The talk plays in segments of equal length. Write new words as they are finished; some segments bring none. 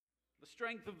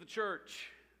strength of the church.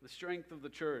 The strength of the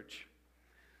church.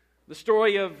 The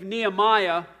story of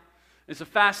Nehemiah is a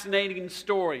fascinating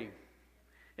story.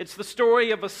 It's the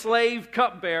story of a slave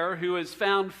cupbearer who has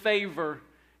found favor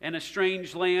in a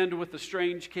strange land with a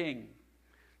strange king.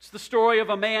 It's the story of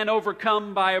a man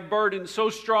overcome by a burden so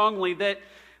strongly that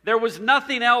there was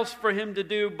nothing else for him to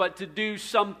do but to do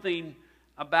something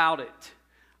about it.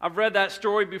 I've read that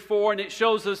story before, and it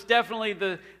shows us definitely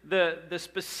the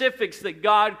specifics that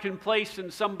God can place in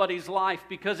somebody's life,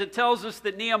 because it tells us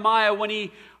that Nehemiah, when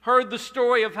he heard the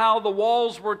story of how the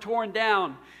walls were torn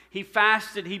down, he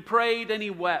fasted, he prayed, and he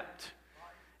wept.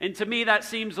 And to me, that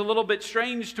seems a little bit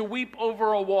strange to weep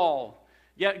over a wall,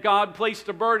 yet God placed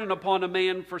a burden upon a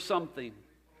man for something.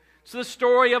 It's the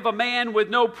story of a man with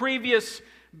no previous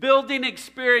building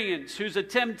experience who's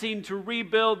attempting to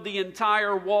rebuild the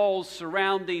entire walls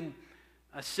surrounding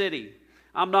a city.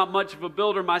 I'm not much of a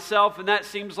builder myself, and that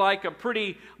seems like a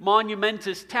pretty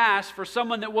monumentous task for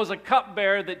someone that was a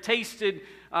cupbearer that tasted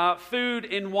food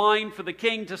and wine for the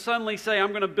king to suddenly say, I'm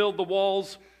going to build the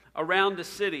walls around a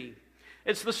city.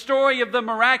 It's the story of the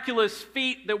miraculous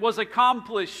feat that was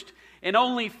accomplished in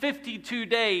only 52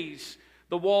 days.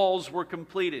 The walls were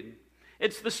completed.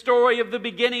 It's the story of the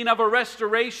beginning of a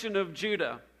restoration of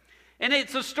Judah. And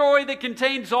it's a story that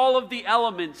contains all of the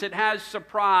elements. It has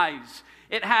surprise.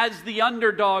 It has the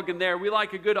underdog in there. We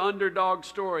like a good underdog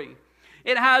story.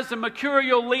 It has a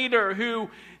mercurial leader who,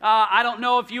 I don't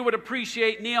know if you would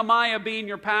appreciate Nehemiah being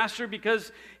your pastor,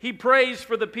 because he prays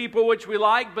for the people, which we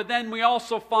like, but then we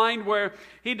also find where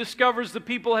he discovers the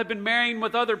people have been marrying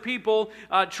with other people,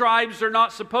 tribes they're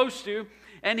not supposed to.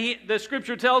 And the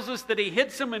scripture tells us that he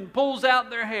hits them and pulls out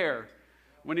their hair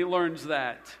when he learns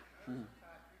that.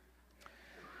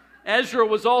 Ezra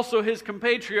was also his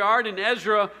compatriot, and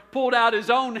Ezra pulled out his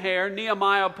own hair.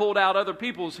 Nehemiah pulled out other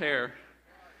people's hair.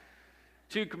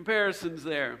 Two comparisons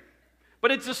there. But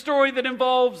it's a story that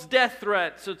involves death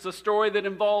threats. It's a story that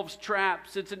involves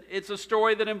traps. It's a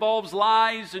story that involves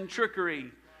lies and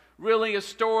trickery. Really a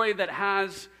story that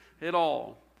has it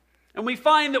all. And we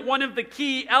find that one of the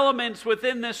key elements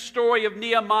within this story of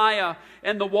Nehemiah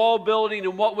and the wall building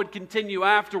and what would continue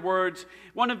afterwards,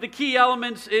 one of the key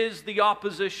elements is the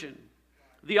opposition.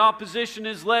 The opposition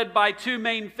is led by two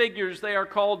main figures. They are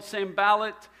called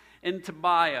Sanballat and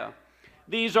Tobiah.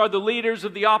 These are the leaders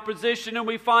of the opposition, and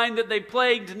we find that they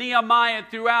plagued Nehemiah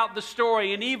throughout the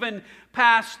story, and even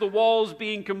past the walls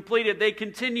being completed, they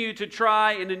continue to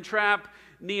try and entrap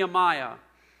Nehemiah.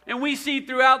 And we see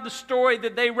throughout the story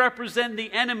that they represent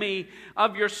the enemy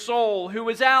of your soul, who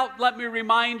is out, let me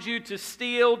remind you, to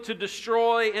steal, to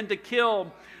destroy, and to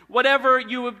kill whatever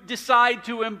you decide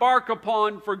to embark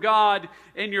upon for God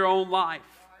in your own life.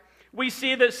 We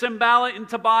see that Sanballat and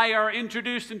Tobiah are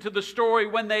introduced into the story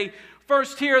when they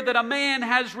first hear that a man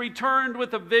has returned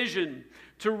with a vision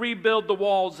to rebuild the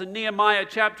walls. In Nehemiah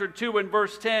chapter 2 and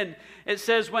verse 10, it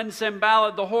says, when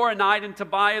Sanballat the Horonite and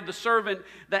Tobiah the servant,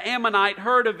 the Ammonite,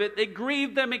 heard of it, it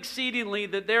grieved them exceedingly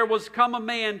that there was come a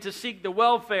man to seek the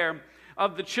welfare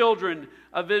of the children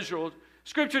of Israel.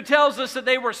 Scripture tells us that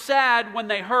they were sad when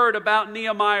they heard about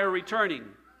Nehemiah returning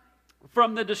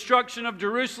from the destruction of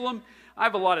Jerusalem. I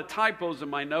have a lot of typos in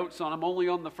my notes, and I'm only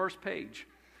on the first page.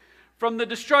 From the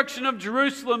destruction of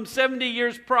Jerusalem 70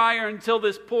 years prior until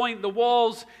this point, the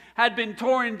walls had been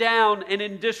torn down and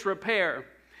in disrepair.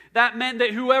 That meant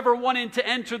that whoever wanted to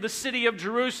enter the city of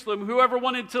Jerusalem, whoever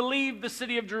wanted to leave the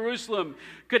city of Jerusalem,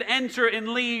 could enter and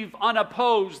leave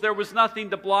unopposed. There was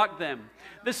nothing to block them.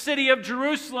 The city of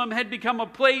Jerusalem had become a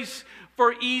place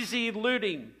for easy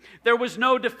looting. There was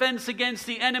no defense against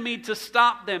the enemy to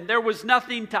stop them. There was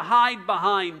nothing to hide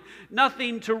behind,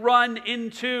 nothing to run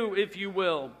into, if you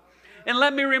will. And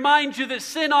let me remind you that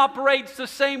sin operates the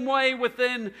same way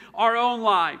within our own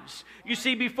lives. You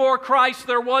see, before Christ,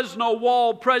 there was no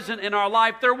wall present in our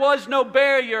life. There was no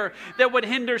barrier that would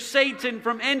hinder Satan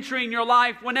from entering your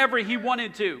life whenever he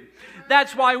wanted to.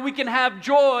 That's why we can have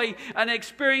joy, an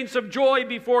experience of joy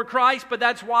before Christ, but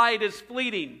that's why it is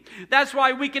fleeting. That's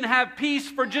why we can have peace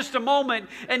for just a moment,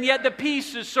 and yet the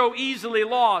peace is so easily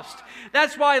lost.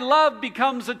 That's why love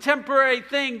becomes a temporary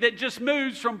thing that just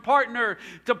moves from partner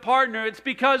to partner. It's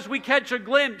because we catch a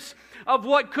glimpse of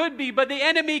what could be, but the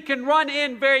enemy can run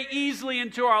in very easily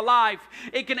into our life.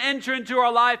 It can enter into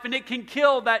our life, and it can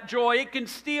kill that joy. It can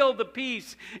steal the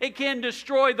peace. It can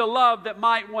destroy the love that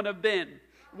might once have been.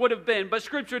 would have been. But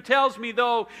Scripture tells me,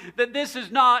 though, that this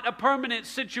is not a permanent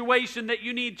situation that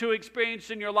you need to experience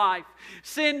in your life.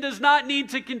 Sin does not need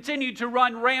to continue to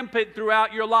run rampant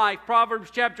throughout your life.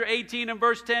 Proverbs chapter 18 and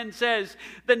verse 10 says,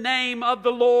 "The name of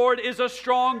the Lord is a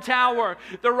strong tower.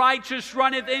 The righteous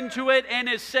runneth into it and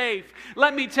is safe."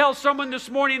 Let me tell someone this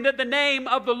morning that the name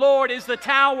of the Lord is the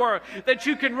tower that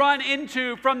you can run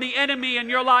into from the enemy in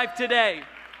your life today.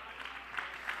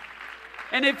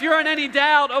 And if you're in any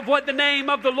doubt of what the name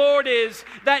of the Lord is,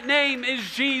 that name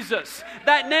is Jesus.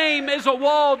 That name is a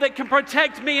wall that can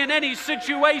protect me in any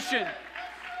situation.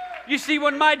 You see,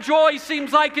 when my joy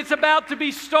seems like it's about to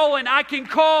be stolen, I can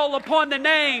call upon the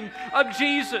name of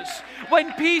Jesus.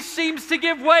 When peace seems to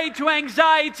give way to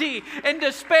anxiety and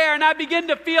despair and I begin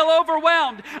to feel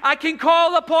overwhelmed, I can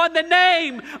call upon the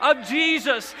name of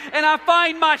Jesus and I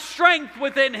find my strength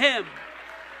within Him.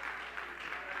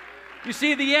 You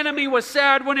see, the enemy was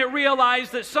sad when it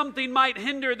realized that something might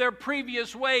hinder their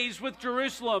previous ways with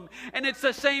Jerusalem. And it's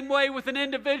the same way with an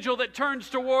individual that turns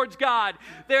towards God.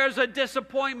 There's a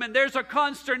disappointment. There's a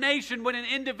consternation when an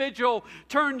individual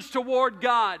turns toward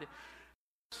God.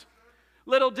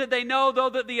 Little did they know, though,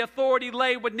 that the authority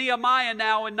lay with Nehemiah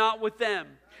now and not with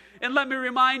them. And let me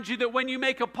remind you that when you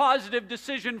make a positive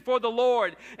decision for the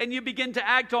Lord and you begin to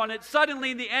act on it,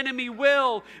 suddenly the enemy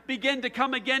will begin to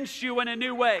come against you in a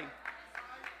new way.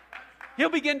 He'll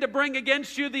begin to bring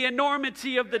against you the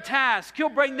enormity of the task. He'll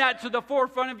bring that to the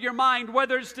forefront of your mind,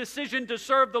 whether it's decision to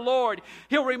serve the Lord.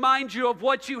 He'll remind you of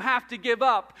what you have to give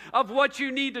up, of what you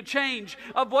need to change,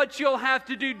 of what you'll have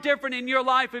to do different in your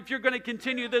life if you're going to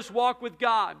continue this walk with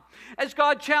God. As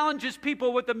God challenges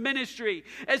people with the ministry,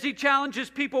 as He challenges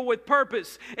people with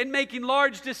purpose in making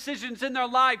large decisions in their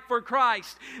life for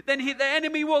Christ, then the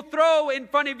enemy will throw in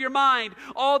front of your mind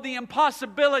all the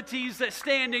impossibilities that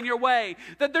stand in your way.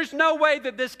 That there's no way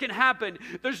that this can happen.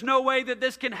 There's no way that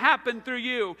this can happen through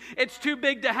you. It's too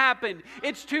big to happen.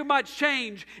 It's too much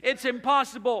change. It's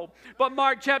impossible. But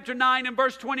Mark chapter 9 and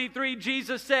verse 23,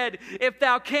 Jesus said, "If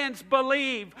thou canst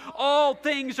believe, all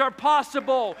things are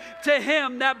possible to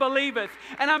him that believeth."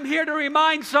 And I'm here to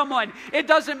remind someone, it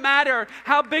doesn't matter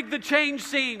how big the change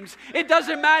seems. It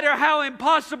doesn't matter how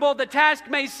impossible the task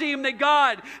may seem that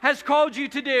God has called you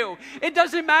to do. It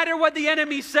doesn't matter what the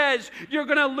enemy says. You're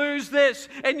going to lose this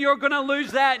and you're going to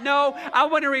lose that. No, I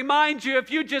want to remind you,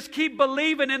 if you just keep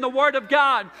believing in the Word of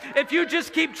God, if you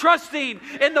just keep trusting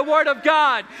in the Word of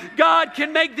God, God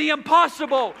can make the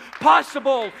impossible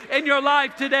possible in your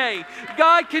life today.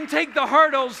 God can take the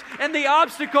hurdles and the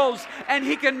obstacles and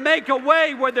He can make a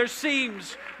way where there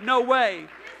seems no way.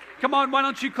 Come on, why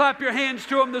don't you clap your hands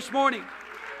to Him this morning?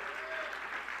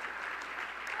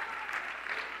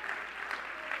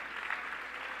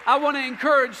 I want to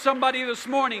encourage somebody this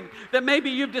morning that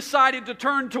maybe you've decided to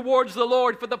turn towards the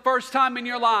Lord for the first time in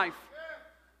your life.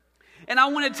 And I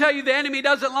want to tell you, the enemy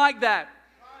doesn't like that.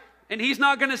 And he's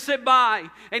not going to sit by.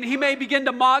 And he may begin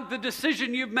to mock the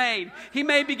decision you've made. He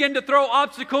may begin to throw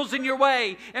obstacles in your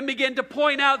way and begin to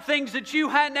point out things that you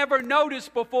had never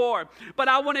noticed before. But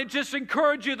I want to just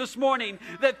encourage you this morning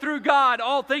that through God,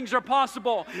 all things are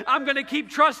possible. I'm going to keep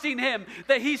trusting Him,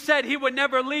 that He said He would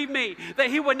never leave me, that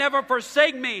He would never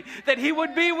forsake me, that He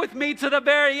would be with me to the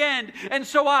very end. And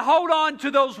so I hold on to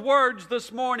those words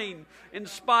this morning in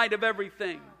spite of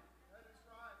everything.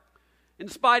 In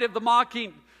spite of the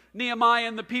mocking, Nehemiah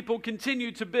and the people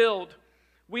continued to build.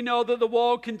 We know that the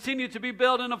wall continued to be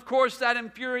built, and of course that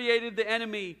infuriated the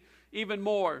enemy even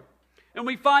more. And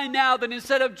we find now that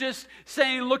instead of just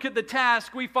saying, look at the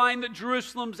task, we find that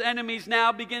Jerusalem's enemies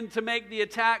now begin to make the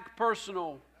attack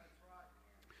personal.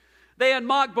 They had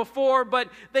mocked before, but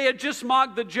they had just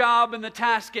mocked the job and the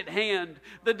task at hand,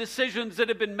 the decisions that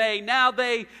had been made. Now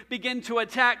they begin to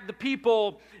attack the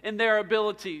people and their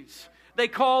abilities. They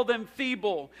call them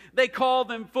feeble. They call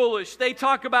them foolish. They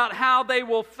talk about how they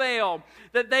will fail,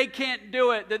 that they can't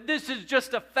do it, that this is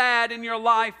just a fad in your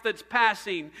life that's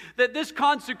passing, that this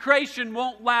consecration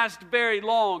won't last very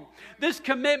long. This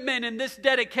commitment and this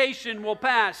dedication will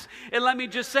pass. And let me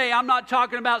just say, I'm not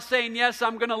talking about saying, yes,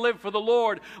 I'm going to live for the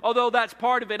Lord, although that's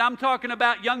part of it. I'm talking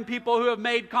about young people who have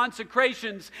made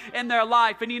consecrations in their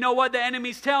life. And you know what? The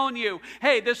enemy's telling you,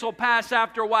 hey, this will pass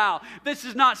after a while. This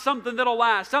is not something that'll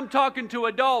last. I'm talking to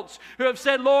adults who have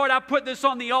said, Lord, I put this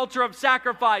on the altar of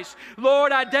sacrifice.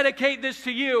 Lord, I dedicate this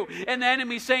to you. And the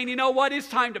enemy's saying, you know what? It's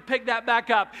time to pick that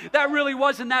back up. That really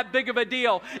wasn't that big of a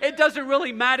deal. It doesn't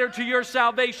really matter to your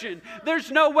salvation. There's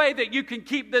no way that you can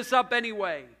keep this up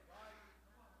anyway.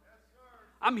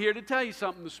 I'm here to tell you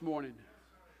something this morning.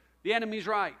 The enemy's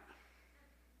right.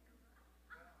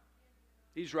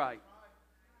 He's right.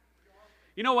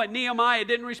 You know what? Nehemiah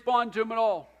didn't respond to him at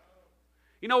all.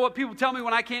 You know what people tell me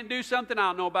when I can't do something? I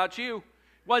don't know about you.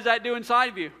 What does that do inside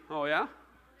of you? Oh, yeah?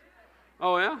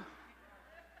 Oh, yeah?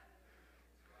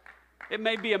 It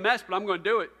may be a mess, but I'm going to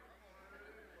do it.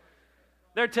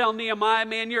 They're telling Nehemiah,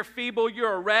 man, you're feeble,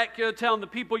 you're a wreck. You're telling the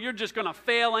people you're just going to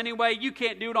fail anyway. You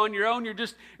can't do it on your own.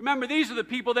 Remember, these are the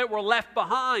people that were left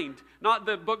behind, not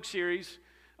the book series.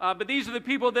 But these are the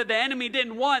people that the enemy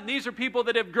didn't want. These are people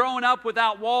that have grown up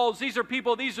without walls. These are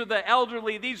the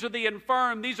elderly. These are the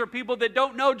infirm. These are people that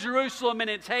don't know Jerusalem in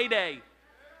its heyday.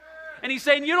 And he's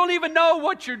saying, you don't even know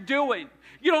what you're doing.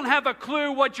 You don't have a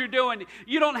clue what you're doing.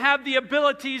 You don't have the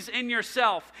abilities in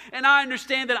yourself. And I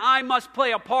understand that I must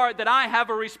play a part, that I have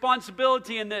a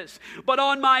responsibility in this. But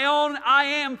on my own, I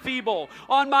am feeble.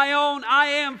 On my own, I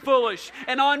am foolish.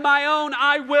 And on my own,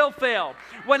 I will fail.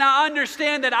 When I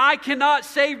understand that I cannot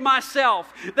save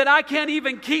myself, that I can't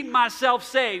even keep myself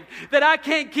saved, that I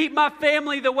can't keep my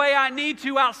family the way I need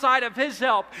to outside of His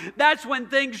help, that's when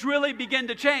things really begin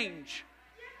to change.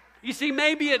 You see,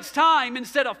 maybe it's time,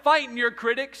 instead of fighting your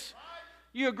critics,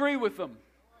 you agree with them.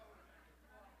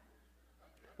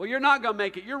 Well, you're not going to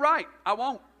make it. You're right. I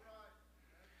won't.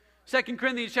 2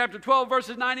 Corinthians chapter 12,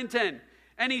 verses 9 and 10.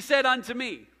 And he said unto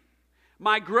me,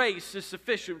 my grace is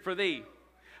sufficient for thee.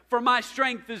 For my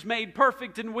strength is made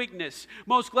perfect in weakness.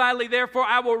 Most gladly, therefore,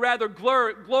 I will rather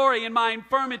glory in my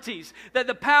infirmities, that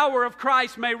the power of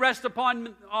Christ may rest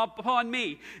upon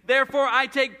me. Therefore, I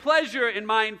take pleasure in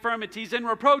my infirmities, in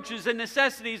reproaches, in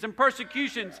necessities, and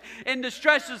persecutions, in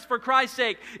distresses for Christ's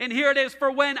sake. And here it is,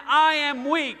 for when I am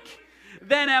weak,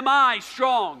 then am I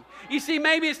strong. You see,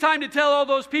 maybe it's time to tell all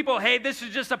those people, hey, this is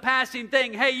just a passing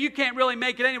thing. Hey, you can't really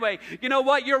make it anyway. You know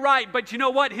what? You're right. But you know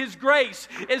what? His grace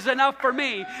is enough for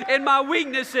me. In my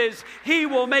weaknesses, He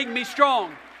will make me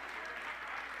strong.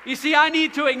 You see, I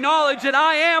need to acknowledge that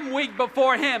I am weak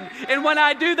before Him. And when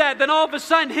I do that, then all of a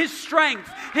sudden His strength,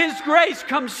 His grace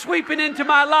comes sweeping into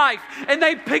my life. And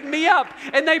they pick me up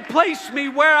and they place me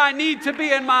where I need to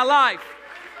be in my life.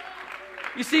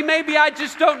 You see, maybe I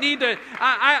just don't need to,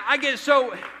 I get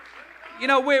so, you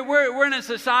know, we're in a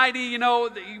society, you know,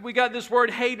 we got this word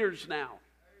haters now.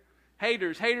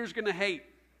 Haters going to hate,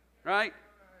 right?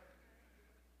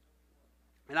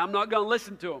 And I'm not going to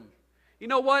listen to them. You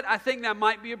know what? I think that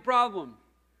might be a problem.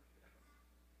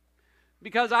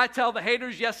 Because I tell the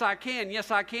haters, yes, I can. Yes,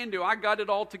 I can do. I got it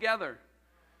all together.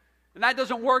 And that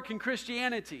doesn't work in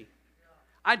Christianity.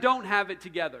 I don't have it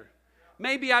together.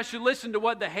 Maybe I should listen to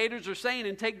what the haters are saying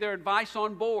and take their advice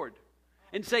on board.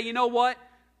 And say, you know what?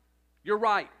 You're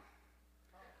right.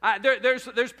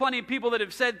 There's plenty of people that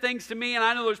have said things to me, and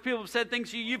I know there's people who have said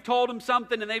things to you. You've told them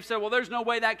something, and they've said, well, there's no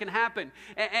way that can happen.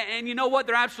 And you know what?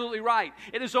 They're absolutely right.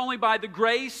 It is only by the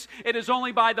grace, it is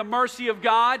only by the mercy of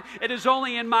God, it is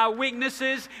only in my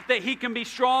weaknesses that He can be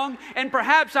strong. And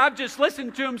perhaps I've just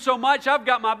listened to Him so much, I've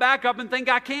got my back up and think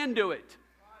I can do it.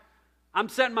 I'm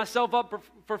setting myself up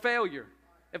for failure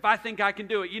if I think I can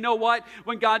do it. You know what?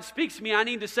 When God speaks to me, I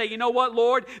need to say, you know what,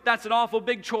 Lord? That's an awful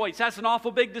big choice. That's an awful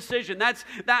big decision. That's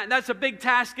a big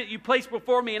task that you placed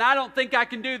before me, and I don't think I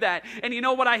can do that. And you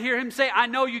know what I hear Him say? I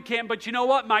know you can, but you know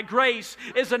what? My grace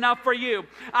is enough for you.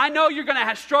 I know you're going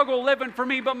to struggle living for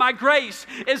me, but my grace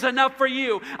is enough for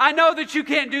you. I know that you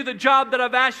can't do the job that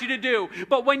I've asked you to do,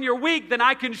 but when you're weak, then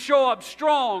I can show up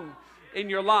strong in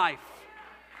your life.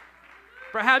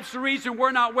 Perhaps the reason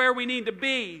we're not where we need to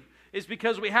be is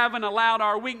because we haven't allowed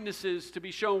our weaknesses to be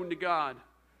shown to God.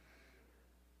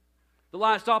 The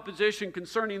last opposition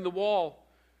concerning the wall.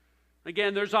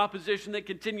 Again, there's opposition that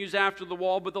continues after the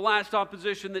wall, but the last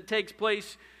opposition that takes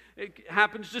place, it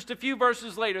happens just a few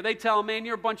verses later. They tell him, man,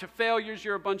 you're a bunch of failures,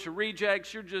 you're a bunch of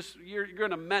rejects, you're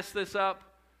going to mess this up.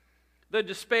 The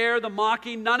despair, the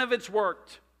mocking, none of it's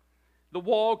worked. The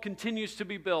wall continues to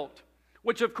be built,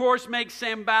 which of course makes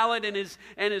Sanballat and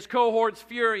his cohorts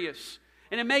furious.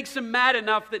 And it makes them mad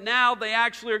enough that now they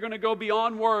actually are going to go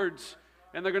beyond words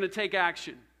and they're going to take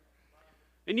action.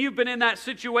 And you've been in that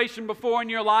situation before in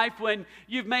your life when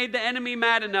you've made the enemy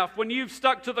mad enough, when you've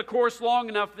stuck to the course long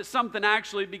enough that something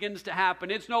actually begins to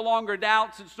happen. It's no longer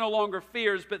doubts, it's no longer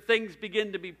fears, but things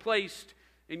begin to be placed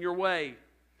in your way.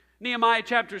 Nehemiah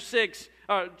chapter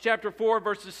 4,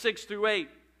 verses 6 through 8.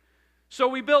 So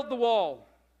we built the wall,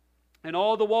 and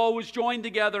all the wall was joined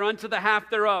together unto the half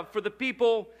thereof, for the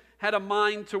people had a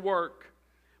mind to work.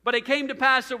 But it came to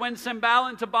pass that when Sanballat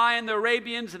and Tobiah and the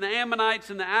Arabians and the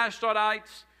Ammonites and the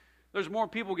Ashdodites, there's more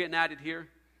people getting added here,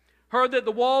 heard that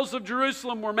the walls of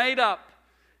Jerusalem were made up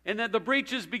and that the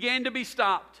breaches began to be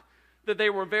stopped, that they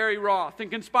were very wroth,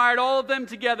 and conspired all of them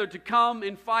together to come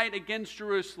and fight against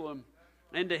Jerusalem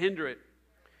and to hinder it.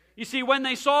 You see, when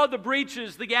they saw the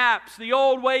breaches, the gaps, the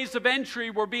old ways of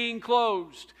entry were being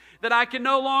closed, that I can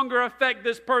no longer affect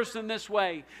this person this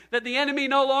way, that the enemy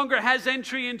no longer has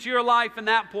entry into your life in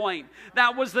that point.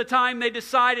 That was the time they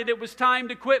decided it was time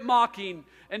to quit mocking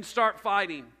and start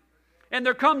fighting. And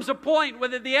there comes a point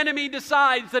where the enemy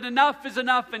decides that enough is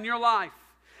enough in your life.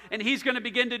 And he's going to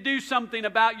begin to do something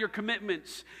about your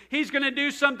commitments. He's going to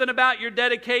do something about your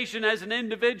dedication as an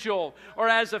individual or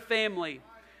as a family.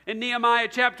 In Nehemiah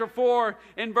chapter 4,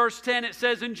 in verse 10, it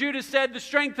says, "And Judah said, the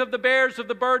strength of the bearers of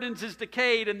the burdens is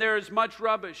decayed, and there is much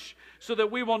rubbish, so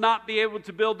that we will not be able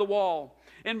to build the wall."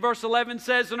 In verse 11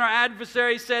 says, "And our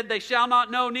adversaries said, they shall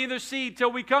not know, neither see,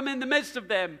 till we come in the midst of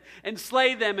them, and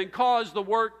slay them, and cause the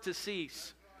work to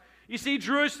cease." You see,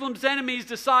 Jerusalem's enemies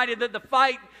decided that the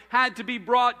fight had to be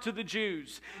brought to the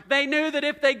Jews. They knew that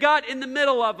if they got in the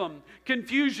middle of them,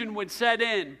 confusion would set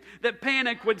in, that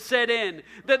panic would set in,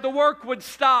 that the work would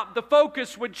stop, the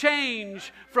focus would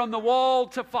change from the wall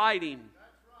to fighting.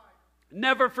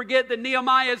 Never forget that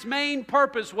Nehemiah's main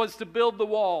purpose was to build the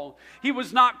wall. He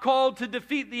was not called to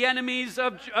defeat the enemies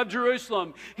of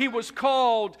Jerusalem. He was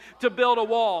called to build a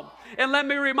wall. And let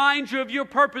me remind you of your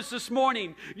purpose this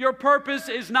morning. Your purpose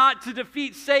is not to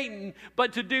defeat Satan,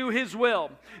 but to do his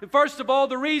will. First of all,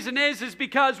 the reason is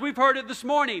because we've heard it this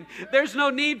morning. There's no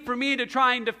need for me to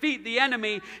try and defeat the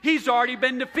enemy. He's already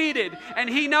been defeated, and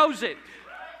he knows it.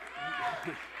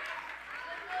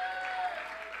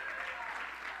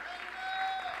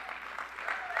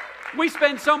 We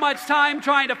spend so much time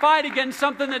trying to fight against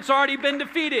something that's already been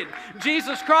defeated.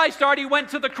 Jesus Christ already went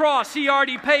to the cross. He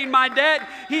already paid my debt.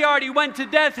 He already went to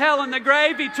death, hell, and the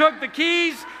grave. He took the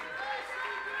keys.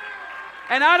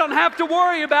 And I don't have to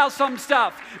worry about some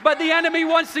stuff. But the enemy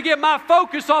wants to get my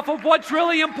focus off of what's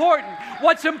really important.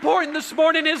 What's important this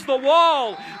morning is the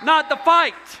wall, not the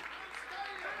fight.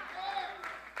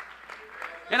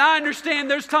 And I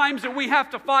understand there's times that we have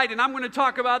to fight, and I'm going to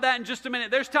talk about that in just a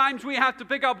minute. There's times we have to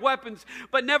pick up weapons,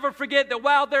 but never forget that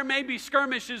while there may be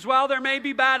skirmishes, while there may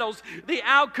be battles, the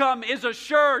outcome is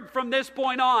assured from this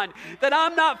point on. That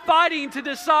I'm not fighting to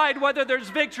decide whether there's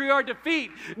victory or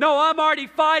defeat. No, I'm already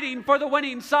fighting for the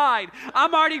winning side.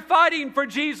 I'm already fighting for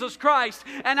Jesus Christ,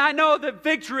 and I know that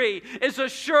victory is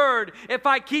assured if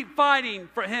I keep fighting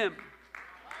for Him.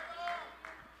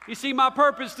 You see, my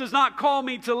purpose does not call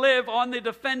me to live on the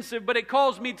defensive, but it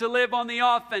calls me to live on the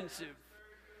offensive.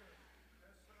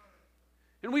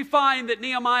 And we find that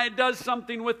Nehemiah does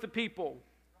something with the people.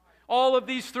 All of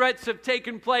these threats have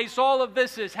taken place. All of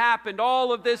this has happened.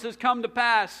 All of this has come to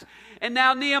pass. And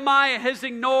now Nehemiah has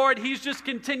ignored. He's just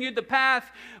continued the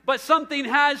path. But something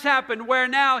has happened where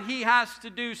now he has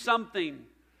to do something.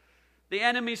 The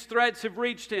enemy's threats have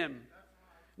reached him.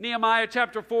 Nehemiah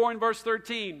chapter 4 and verse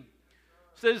 13.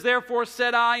 Says, "Therefore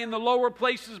said I in the lower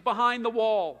places behind the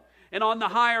wall, and on the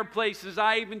higher places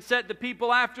I even set the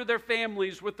people after their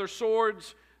families with their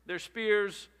swords, their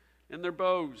spears, and their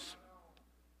bows."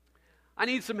 I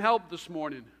need some help this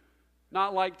morning.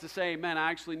 Not like to say, man, I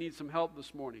actually need some help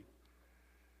this morning.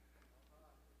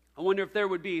 I wonder if there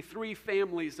would be 3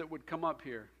 families that would come up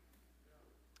here.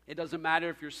 It doesn't matter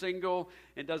if you're single.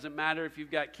 It doesn't matter if you've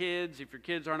got kids, if your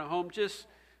kids aren't at home. Just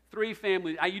 3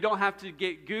 families. You don't have to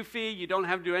get goofy. You don't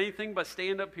have to do anything but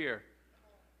stand up here.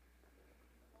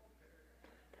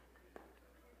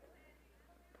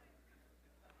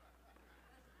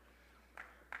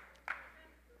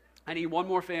 I need one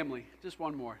more family. Just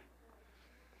one more.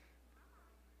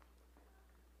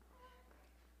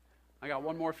 I got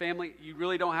one more family. You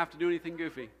really don't have to do anything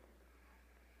goofy.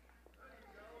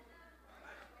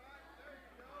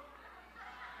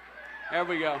 There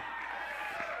we go.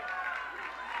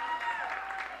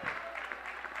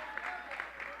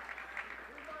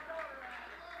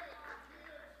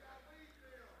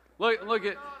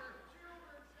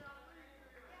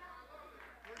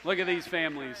 Look at these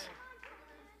families.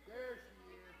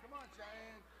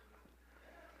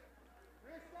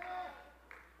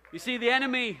 You see, the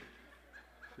enemy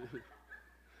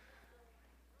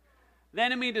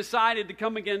decided to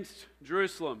come against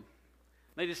Jerusalem.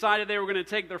 They decided they were going to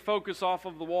take their focus off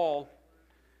of the wall,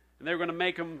 and they were going to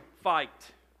make them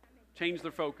fight, change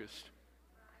their focus.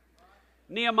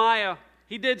 Nehemiah,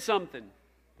 he did something.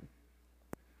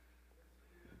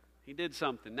 He did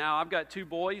something. Now, I've got 2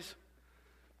 boys,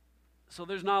 so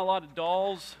there's not a lot of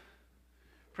dolls,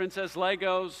 princess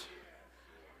Legos,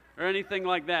 or anything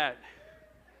like that.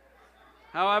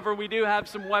 However, we do have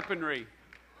some weaponry.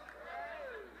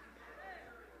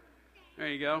 There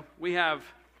you go. We have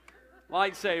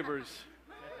lightsabers.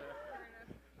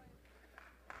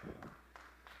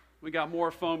 We got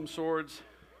more foam swords.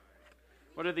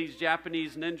 What are these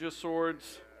Japanese ninja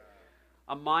swords?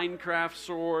 a Minecraft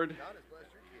sword.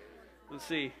 Let's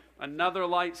see, another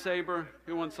lightsaber.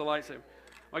 Who wants a lightsaber?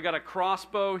 I got a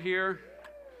crossbow here.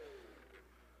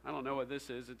 I don't know what this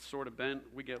is. It's sort of bent.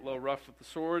 We get a little rough with the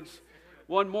swords.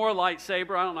 One more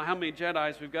lightsaber. I don't know how many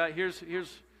Jedis we've got.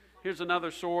 Here's another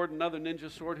sword, another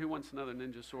ninja sword. Who wants another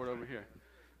ninja sword over here?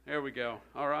 There we go.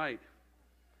 All right.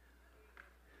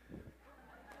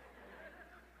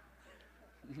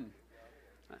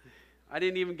 I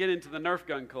didn't even get into the Nerf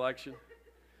gun collection.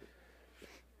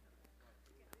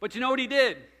 But you know what he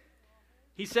did?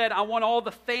 He said, I want all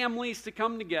the families to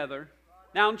come together.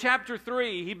 Now in chapter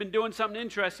 3, he'd been doing something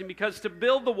interesting because to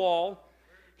build the wall,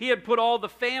 he had put all the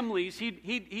families,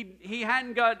 he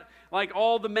hadn't got like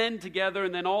all the men together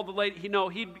and then all the ladies,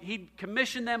 he'd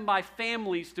commissioned them by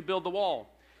families to build the wall.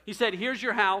 He said, here's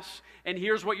your house and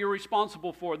here's what you're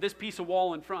responsible for, this piece of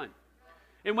wall in front.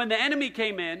 And when the enemy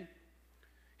came in,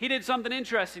 he did something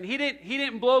interesting. He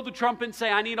didn't blow the trumpet and say,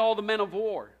 I need all the men of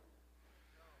war.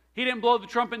 He didn't blow the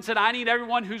trumpet and said, I need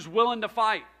everyone who's willing to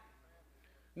fight.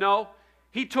 No,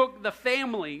 he took the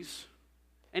families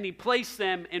and he placed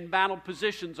them in battle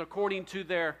positions according to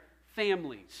their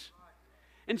families.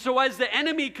 And so as the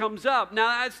enemy comes up,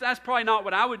 now that's probably not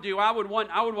what I would do. I would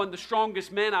want the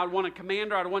strongest men. I would want a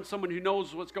commander. I would want someone who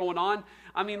knows what's going on.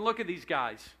 I mean, look at these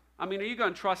guys. I mean, are you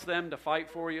going to trust them to fight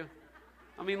for you?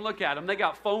 I mean, look at them. They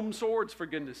got foam swords, for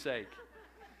goodness sake.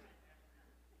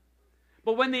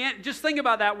 But just think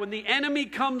about that. When the enemy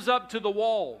comes up to the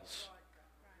walls,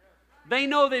 they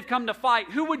know they've come to fight.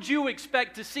 Who would you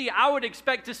expect to see? I would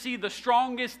expect to see the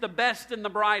strongest, the best, and the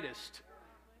brightest.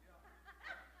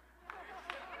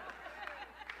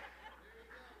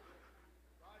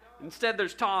 Instead,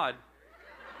 there's Todd.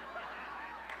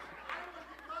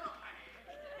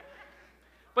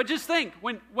 But just think,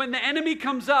 when the enemy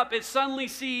comes up, it suddenly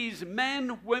sees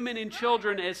men, women, and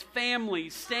children as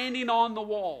families standing on the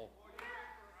wall.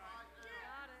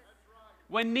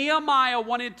 When Nehemiah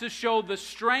wanted to show the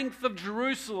strength of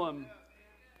Jerusalem,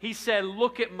 he said,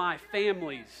 look at my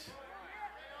families.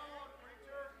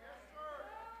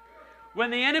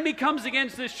 When the enemy comes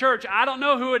against this church, I don't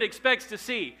know who it expects to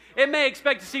see. It may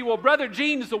expect to see, well, Brother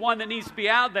Gene's the one that needs to be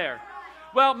out there.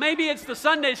 Well, maybe it's the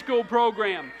Sunday school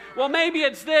program. Well, maybe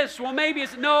it's this. Well, maybe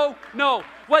it's... No.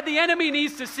 What the enemy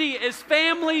needs to see is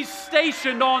families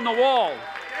stationed on the wall.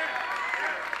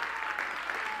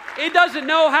 It doesn't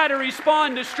know how to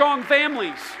respond to strong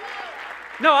families.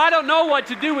 No, I don't know what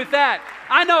to do with that.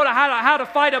 I know how to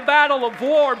fight a battle of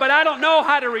war, but I don't know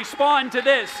how to respond to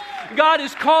this. God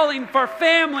is calling for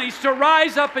families to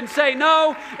rise up and say,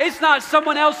 no, it's not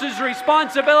someone else's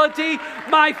responsibility.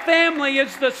 My family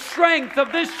is the strength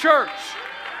of this church.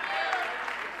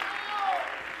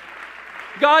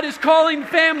 God is calling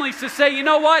families to say, you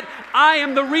know what? I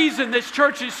am the reason this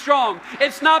church is strong.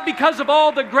 It's not because of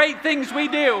all the great things we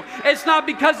do. It's not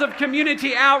because of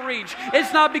community outreach.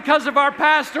 It's not because of our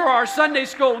pastor or our Sunday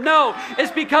school. No,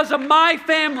 it's because of my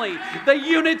family, the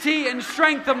unity and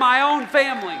strength of my own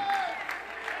family.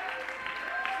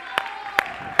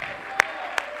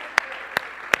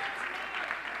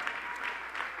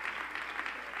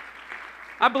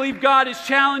 I believe God is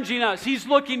challenging us. He's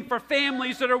looking for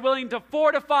families that are willing to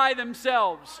fortify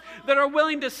themselves, that are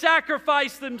willing to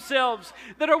sacrifice themselves,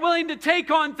 that are willing to take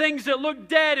on things that look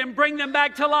dead and bring them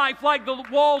back to life like the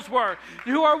walls were,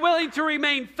 who are willing to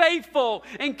remain faithful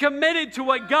and committed to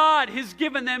what God has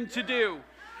given them to do.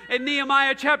 In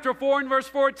Nehemiah chapter 4 and verse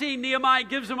 14, Nehemiah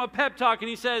gives them a pep talk and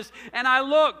he says, and I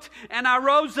looked and I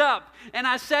rose up and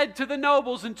I said to the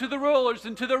nobles and to the rulers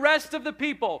and to the rest of the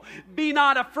people, be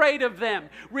not afraid of them.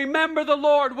 Remember the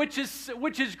Lord, which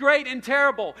is great and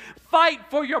terrible. Fight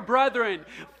for your brethren.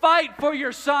 Fight for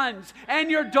your sons and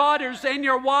your daughters and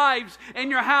your wives and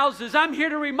your houses. I'm here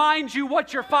to remind you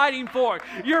what you're fighting for.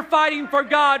 You're fighting for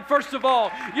God, first of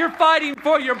all. You're fighting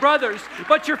for your brothers,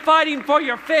 but you're fighting for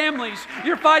your families.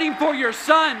 You're fighting for your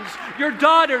sons, your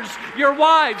daughters, your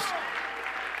wives.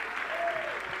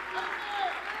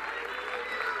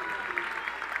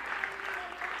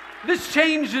 This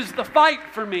changes the fight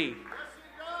for me.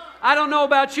 I don't know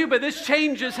about you, but this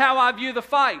changes how I view the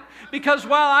fight. Because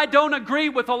while I don't agree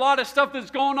with a lot of stuff that's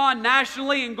going on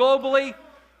nationally and globally,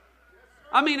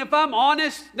 I mean, if I'm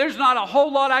honest, there's not a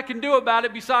whole lot I can do about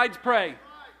it besides pray.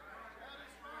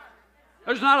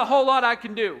 There's not a whole lot I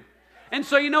can do. And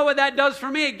so you know what that does for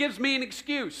me? It gives me an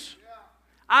excuse.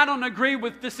 I don't agree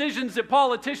with decisions that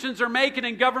politicians are making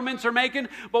and governments are making,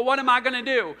 but what am I going to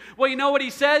do? Well, you know what he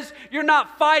says? You're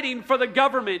not fighting for the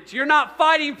government. You're not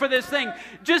fighting for this thing.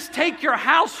 Just take your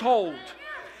household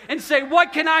and say,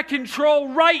 what can I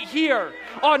control right here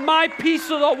on my piece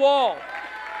of the wall?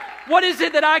 What is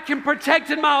it that I can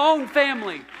protect in my own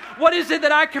family? What is it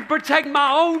that I can protect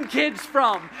my own kids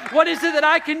from? What is it that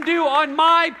I can do on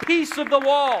my piece of the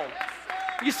wall?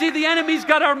 You see, the enemy's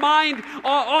got our mind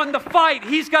on the fight.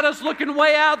 He's got us looking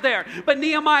way out there. But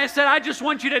Nehemiah said, I just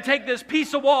want you to take this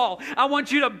piece of wall. I want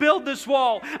you to build this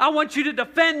wall. I want you to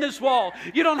defend this wall.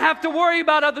 You don't have to worry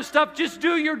about other stuff. Just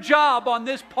do your job on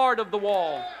this part of the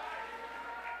wall.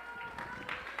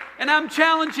 And I'm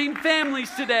challenging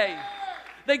families today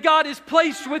that God has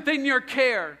placed within your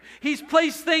care. He's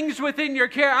placed things within your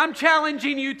care. I'm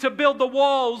challenging you to build the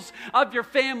walls of your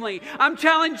family. I'm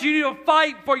challenging you to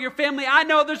fight for your family. I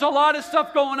know there's a lot of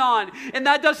stuff going on, and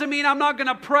that doesn't mean I'm not going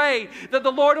to pray that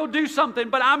the Lord will do something,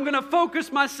 but I'm going to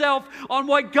focus myself on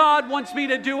what God wants me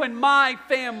to do in my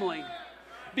family,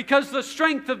 because the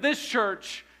strength of this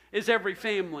church is every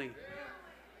family.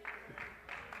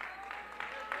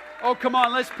 Oh, come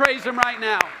on, let's praise Him right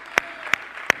now.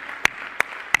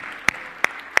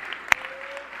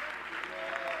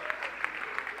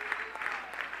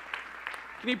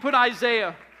 Can you put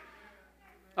Isaiah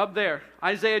up there?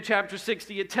 Isaiah chapter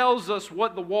 60. It tells us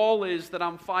what the wall is that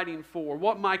I'm fighting for,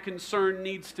 what my concern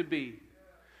needs to be.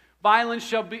 Violence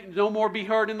shall no more be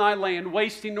heard in thy land,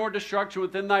 wasting nor destruction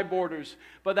within thy borders.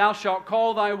 But thou shalt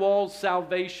call thy walls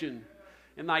salvation,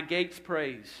 and thy gates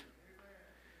praise.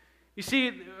 You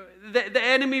see, the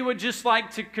enemy would just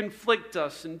like to conflict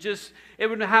us, and it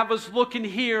would have us looking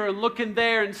here and looking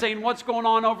there and saying, what's going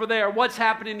on over there? What's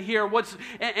happening here?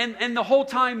 And the whole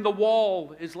time the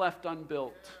wall is left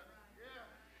unbuilt.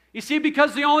 You see,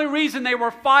 because the only reason they were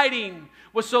fighting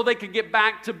was so they could get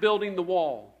back to building the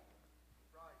wall.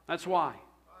 That's why.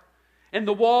 And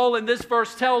the wall in this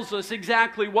verse tells us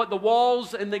exactly what the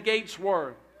walls and the gates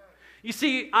were. You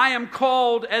see, I am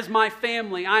called as my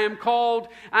family. I am called,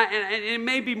 and it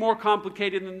may be more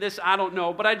complicated than this, I don't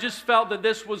know, but I just felt that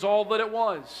this was all that it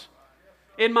was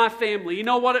in my family. You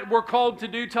know what we're called to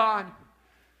do, Todd?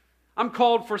 I'm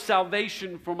called for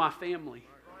salvation for my family.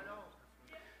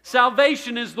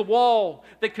 Salvation is the wall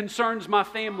that concerns my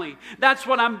family. That's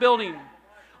what I'm building.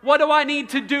 What do I need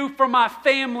to do for my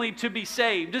family to be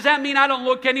saved? Does that mean I don't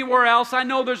look anywhere else? I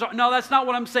know no, that's not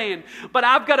what I'm saying. But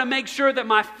I've got to make sure that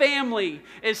my family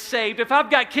is saved. If I've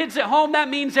got kids at home, that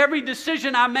means every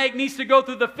decision I make needs to go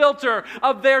through the filter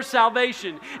of their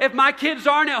salvation. If my kids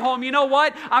aren't at home, you know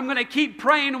what? I'm going to keep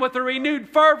praying with a renewed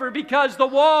fervor, because the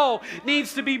wall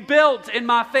needs to be built in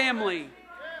my family.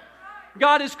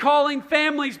 God is calling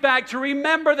families back to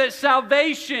remember that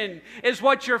salvation is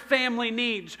what your family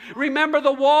needs. Remember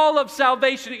the wall of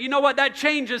salvation. You know what? That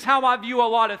changes how I view a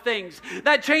lot of things.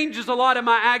 That changes a lot of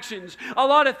my actions. A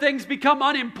lot of things become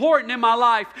unimportant in my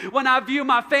life when I view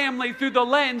my family through the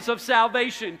lens of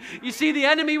salvation. You see, the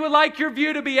enemy would like your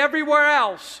view to be everywhere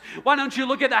else. Why don't you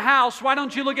look at the house? Why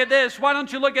don't you look at this? Why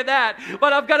don't you look at that?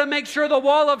 But I've got to make sure the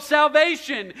wall of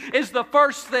salvation is the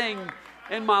first thing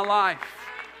in my life.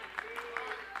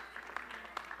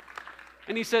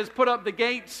 And he says, put up the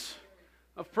gates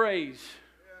of praise.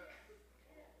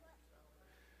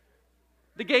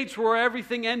 The gates were where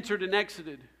everything entered and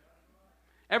exited.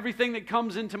 Everything that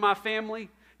comes into my family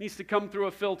needs to come through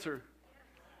a filter.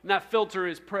 And that filter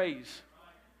is praise.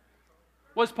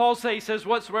 What does Paul say? He says,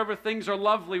 whatsoever things are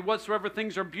lovely, whatsoever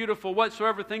things are beautiful,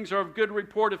 whatsoever things are of good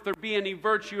report, if there be any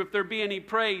virtue, if there be any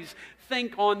praise,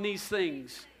 think on these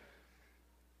things.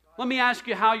 Let me ask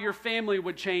you how your family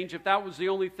would change if that was the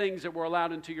only things that were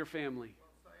allowed into your family.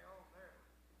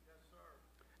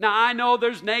 Now, I know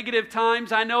there's negative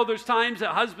times. I know there's times that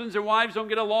husbands and wives don't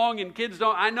get along and kids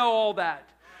don't. I know all that.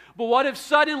 But what if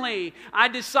suddenly I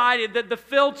decided that the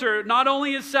filter not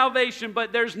only is salvation,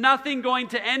 but there's nothing going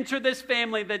to enter this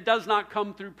family that does not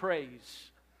come through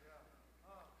praise?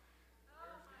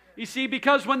 You see,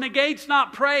 because when the gate's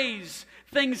not praise,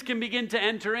 things can begin to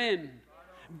enter in.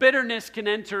 Bitterness can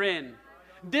enter in.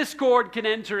 Discord can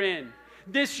enter in.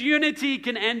 Disunity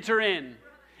can enter in.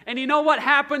 And you know what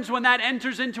happens when that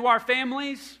enters into our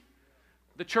families?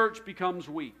 The church becomes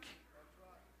weak.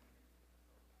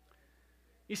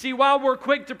 You see, while we're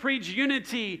quick to preach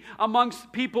unity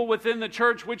amongst people within the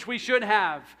church, which we should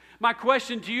have, my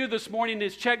question to you this morning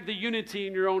is, check the unity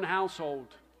in your own household.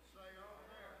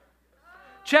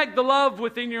 Check the love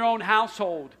within your own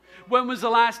household. When was the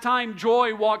last time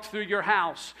joy walked through your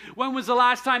house? When was the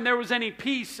last time there was any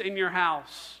peace in your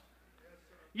house?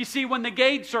 You see, when the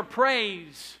gates are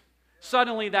praise,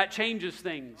 Suddenly that changes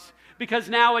things. Because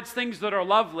now it's things that are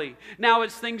lovely. Now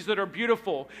it's things that are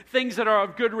beautiful. Things that are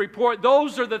of good report.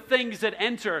 Those are the things that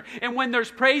enter. And when there's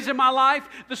praise in my life,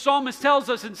 the psalmist tells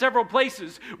us in several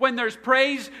places, when there's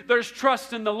praise, there's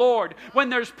trust in the Lord. When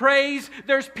there's praise,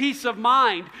 there's peace of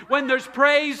mind. When there's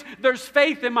praise, there's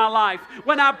faith in my life.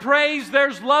 When I praise,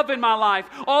 there's love in my life.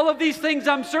 All of these things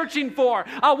I'm searching for.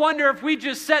 I wonder if we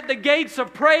just set the gates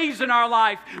of praise in our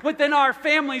life, within our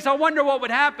families, I wonder what would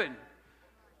happen.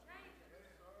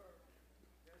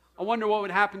 I wonder what would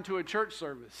happen to a church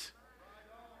service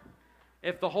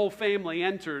if the whole family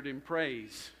entered in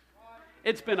praise.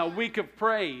 It's been a week of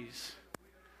praise.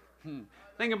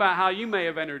 Think about how you may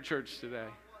have entered church today.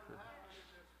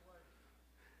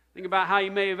 Think about how you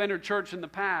may have entered church in the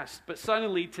past, but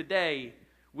suddenly today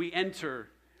we enter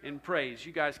in praise.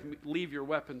 You guys can leave your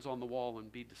weapons on the wall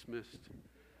and be dismissed.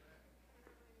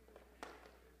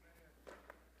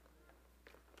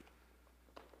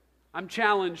 I'm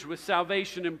challenged with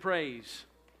salvation and praise.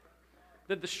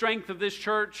 That the strength of this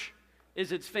church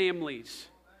is its families.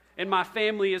 And my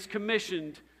family is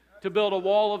commissioned to build a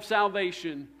wall of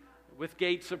salvation with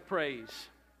gates of praise.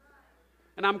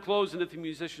 And I'm closing if the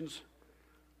musicians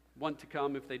want to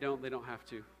come. If they don't have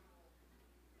to.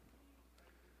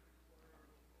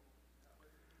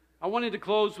 I wanted to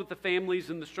close with the families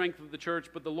and the strength of the church,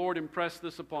 but the Lord impressed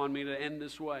this upon me to end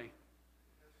this way.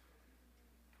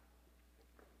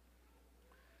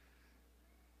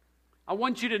 I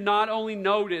want you to not only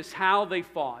notice how they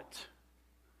fought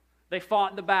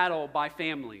the battle by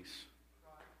families.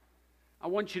 I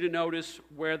want you to notice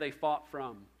where they fought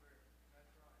from.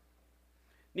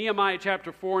 Nehemiah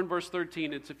chapter 4 and verse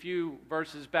 13, it's a few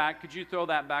verses back. Could you throw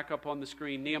that back up on the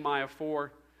screen? Nehemiah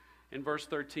 4 and verse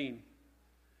 13.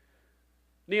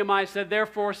 Nehemiah said,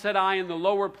 "Therefore said I in the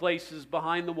lower places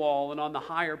behind the wall, and on the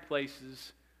higher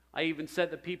places I even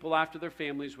set the people after their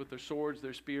families with their swords,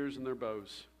 their spears, and their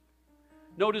bows."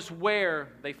 Notice where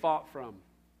they fought from.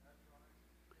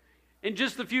 In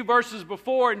just a few verses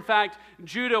before, in fact,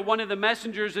 Judah, one of the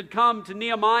messengers, had come to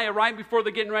Nehemiah right before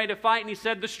they're getting ready to fight, and he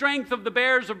said, "The strength of the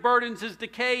bearers of burdens is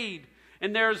decayed,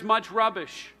 and there is much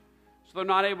rubbish." So they're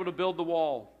not able to build the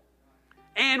wall.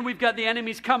 And we've got the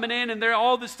enemies coming in, and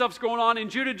all this stuff's going on,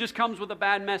 and Judah just comes with a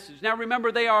bad message. Now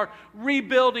remember, they are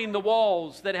rebuilding the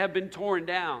walls that have been torn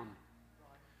down.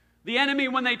 The enemy,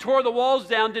 when they tore the walls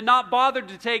down, did not bother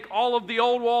to take all of the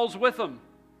old walls with them.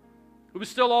 It was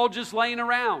still all just laying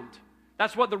around.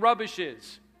 That's what the rubbish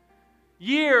is.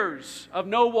 Years of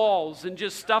no walls and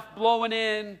just stuff blowing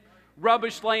in,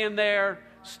 rubbish laying there,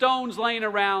 stones laying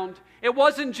around. It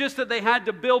wasn't just that they had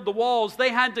to build the walls. They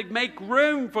had to make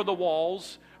room for the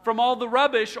walls from all the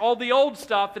rubbish, all the old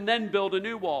stuff, and then build a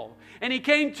new wall. And he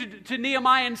came to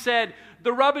Nehemiah and said,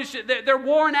 the rubbish, they're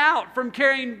worn out from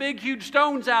carrying big, huge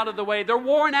stones out of the way. They're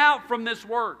worn out from this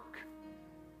work.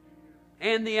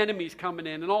 And the enemy's coming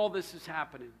in, and all this is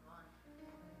happening.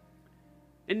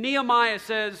 And Nehemiah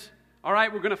says, all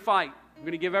right, we're going to fight. I'm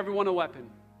going to give everyone a weapon.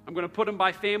 I'm going to put them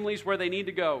by families where they need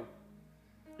to go.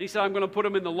 And he said, I'm going to put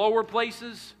them in the lower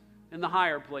places and the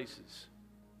higher places.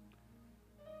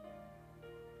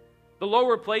 The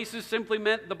lower places simply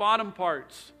meant the bottom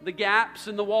parts, the gaps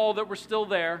in the wall that were still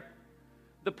there,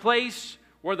 the place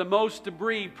where the most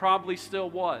debris probably still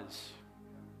was.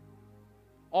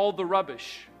 All the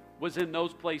rubbish was in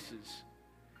those places.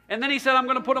 And then he said, I'm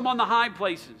going to put them on the high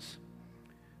places.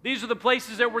 These are the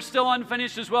places that were still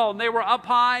unfinished as well. And they were up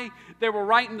high. They were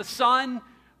right in the sun.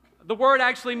 The word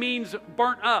actually means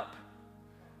burnt up.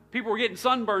 People were getting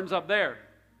sunburns up there.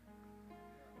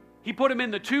 He put them in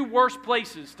the two worst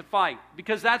places to fight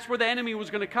because that's where the enemy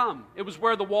was going to come. It was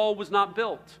where the wall was not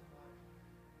built.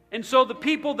 And so the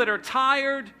people that are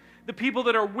tired, the people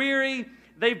that are weary,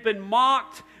 they've been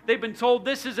mocked. They've been told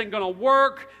this isn't going to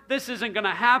work. This isn't going to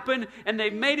happen. And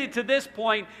they've made it to this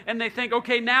point and they think,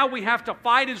 okay, now we have to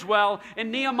fight as well.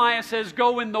 And Nehemiah says,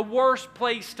 go in the worst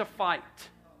place to fight.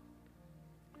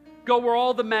 Go where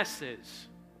all the mess is.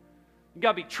 You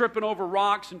got to be tripping over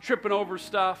rocks and tripping over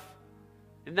stuff.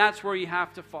 And that's where you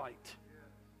have to fight.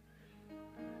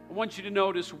 I want you to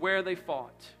notice where they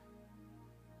fought.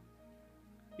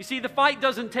 You see, the fight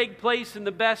doesn't take place in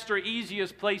the best or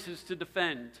easiest places to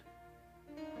defend.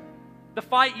 The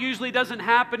fight usually doesn't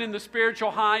happen in the spiritual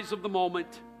highs of the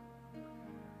moment.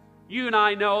 You and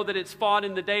I know that it's fought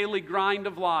in the daily grind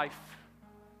of life,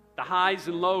 the highs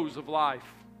and lows of life.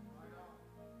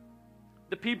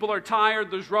 The people are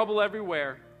tired, there's rubble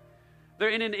everywhere. They're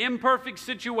in an imperfect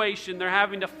situation. They're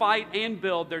having to fight and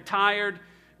build. They're tired.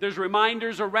 There's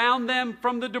reminders around them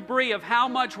from the debris of how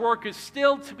much work is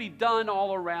still to be done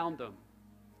all around them.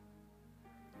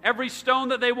 Every stone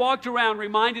that they walked around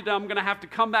reminded them, I'm going to have to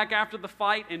come back after the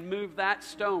fight and move that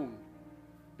stone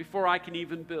before I can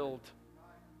even build.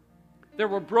 There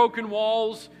were broken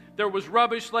walls. There was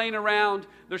rubbish laying around.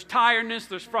 There's tiredness.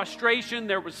 There's frustration.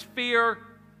 There was fear.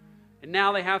 And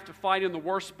now they have to fight in the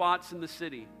worst spots in the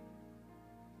city.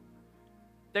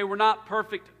 They were not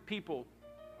perfect people.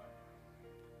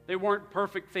 They weren't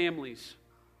perfect families.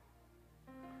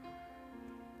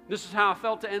 This is how I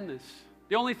felt to end this.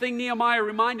 The only thing Nehemiah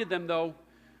reminded them, though,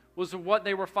 was of what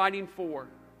they were fighting for.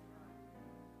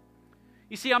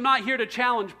 You see, I'm not here to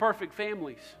challenge perfect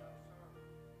families.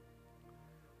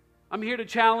 I'm here to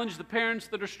challenge the parents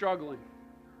that are struggling.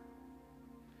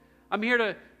 I'm here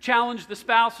to challenge the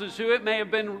spouses who it may have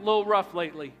been a little rough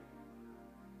lately.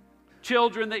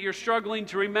 Children that you're struggling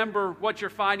to remember what you're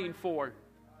fighting for.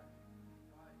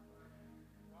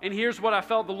 And here's what I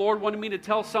felt the Lord wanted me to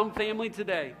tell some family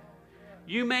today.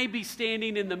 You may be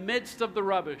standing in the midst of the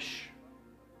rubbish,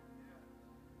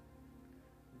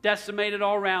 decimated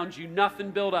all around you,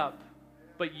 nothing built up,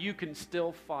 but you can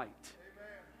still fight.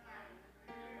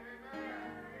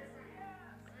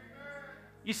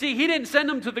 You see, He didn't send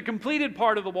them to the completed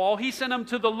part of the wall. He sent them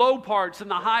to the low parts and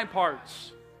the high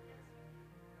parts.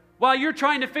 While you're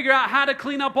trying to figure out how to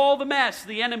clean up all the mess,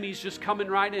 the enemy's just coming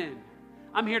right in.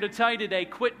 I'm here to tell you today,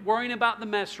 quit worrying about the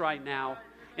mess right now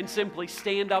and simply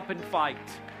stand up and fight.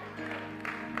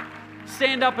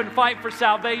 Stand up and fight for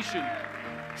salvation.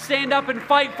 Stand up and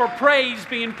fight for praise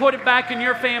being put back in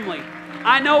your family.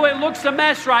 I know it looks a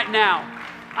mess right now.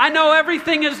 I know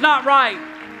everything is not right.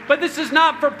 But this is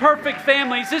not for perfect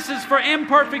families. This is for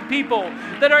imperfect people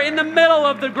that are in the middle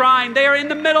of the grind. They are in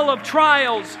the middle of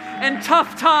trials and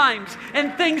tough times,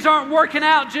 and things aren't working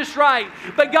out just right.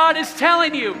 But God is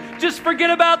telling you, just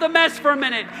forget about the mess for a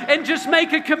minute and just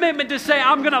make a commitment to say,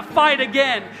 I'm going to fight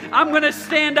again. I'm going to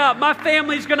stand up. My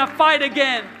family's going to fight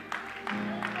again.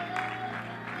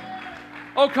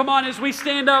 Oh, come on, as we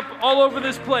stand up all over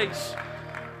this place.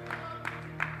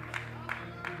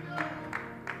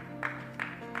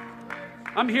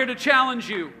 I'm here to challenge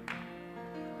you.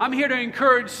 I'm here to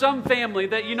encourage some family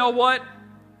that, you know what?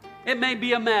 It may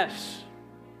be a mess.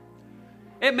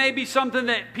 It may be something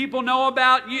that people know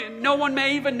about. No one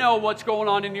may even know what's going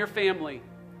on in your family.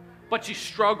 But you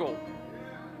struggle.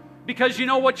 Because you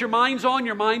know what your mind's on?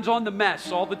 Your mind's on the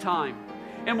mess all the time.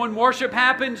 And when worship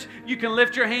happens, you can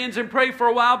lift your hands and pray for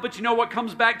a while, but you know what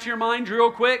comes back to your mind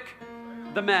real quick?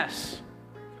 The mess.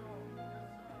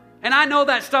 And I know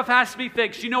that stuff has to be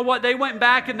fixed. You know what? They went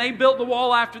back and they built the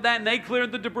wall after that and they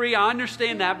cleared the debris. I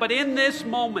understand that. But in this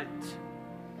moment,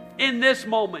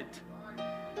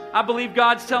 I believe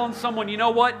God's telling someone, you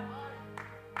know what?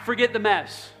 Forget the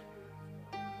mess.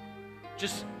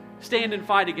 Just stand and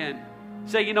fight again.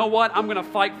 Say, you know what? I'm going to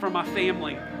fight for my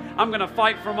family. I'm going to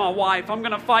fight for my wife. I'm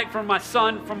going to fight for my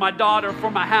son, for my daughter,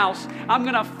 for my house. I'm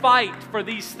going to fight for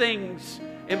these things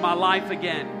in my life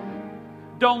again.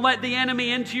 Don't let the enemy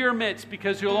into your midst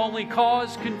because you'll only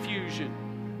cause confusion.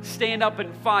 Stand up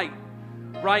and fight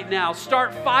right now.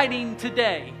 Start fighting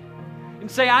today. And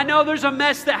say, I know there's a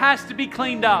mess that has to be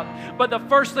cleaned up. But the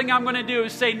first thing I'm going to do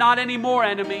is say, not anymore,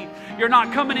 enemy. You're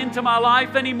not coming into my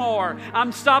life anymore.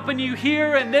 I'm stopping you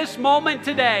here in this moment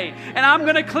today. And I'm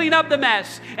going to clean up the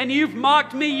mess. And you've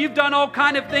mocked me. You've done all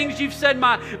kind of things. You've said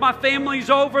my family's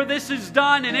over. This is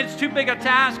done and it's too big a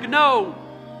task. No.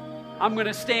 I'm going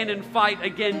to stand and fight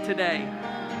again today.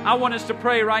 I want us to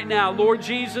pray right now. Lord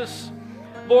Jesus,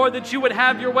 Lord, that you would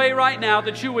have your way right now,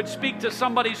 that you would speak to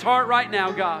somebody's heart right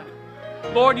now, God.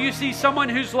 Lord, you see someone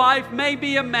whose life may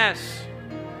be a mess.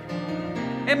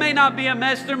 It may not be a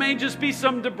mess. There may just be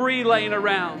some debris laying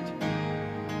around.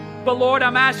 But Lord,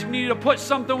 I'm asking you to put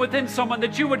something within someone,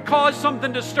 that you would cause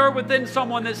something to stir within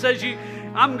someone that says,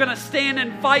 I'm going to stand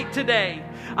and fight today.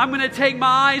 I'm going to take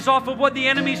my eyes off of what the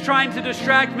enemy's trying to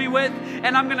distract me with,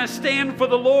 and I'm going to stand for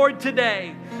the Lord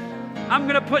today. I'm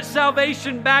going to put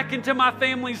salvation back into my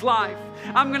family's life.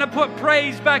 I'm going to put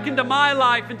praise back into my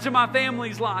life, into my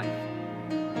family's life.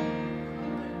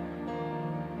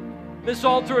 This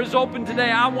altar is open today.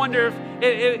 I wonder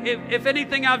if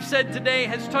anything I've said today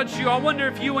has touched you. I wonder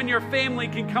if you and your family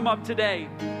can come up today.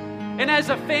 And as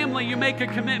a family, you make a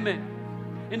commitment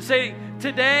and say,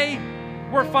 today,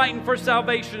 we're fighting for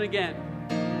salvation again.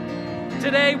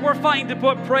 Today, we're fighting to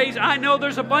put praise. I know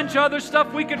there's a bunch of other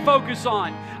stuff we could focus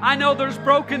on. I know there's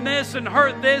brokenness and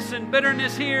hurt this and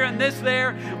bitterness here and this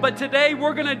there. But today,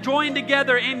 we're going to join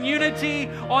together in unity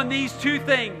on these two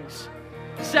things.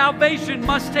 Salvation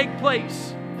must take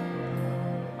place.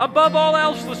 Above all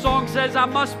else, the song says, I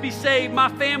must be saved. My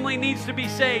family needs to be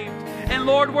saved. And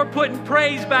Lord, we're putting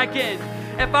praise back in.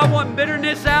 If I want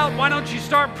bitterness out, why don't you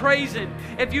start praising?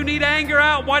 If you need anger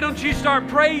out, why don't you start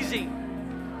praising?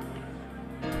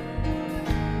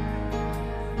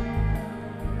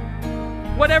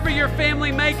 Whatever your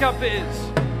family makeup is,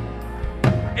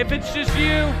 if it's just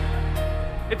you,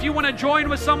 if you want to join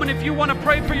with someone, if you want to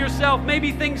pray for yourself,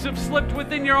 maybe things have slipped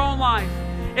within your own life.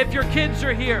 If your kids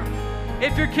are here,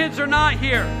 if your kids are not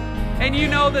here, and you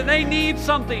know that they need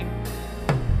something,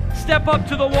 step up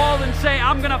to the wall and say,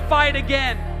 I'm going to fight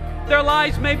again. Their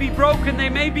lives may be broken, they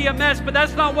may be a mess, but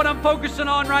that's not what I'm focusing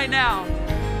on right now.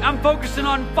 I'm focusing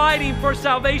on fighting for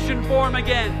salvation for them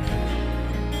again.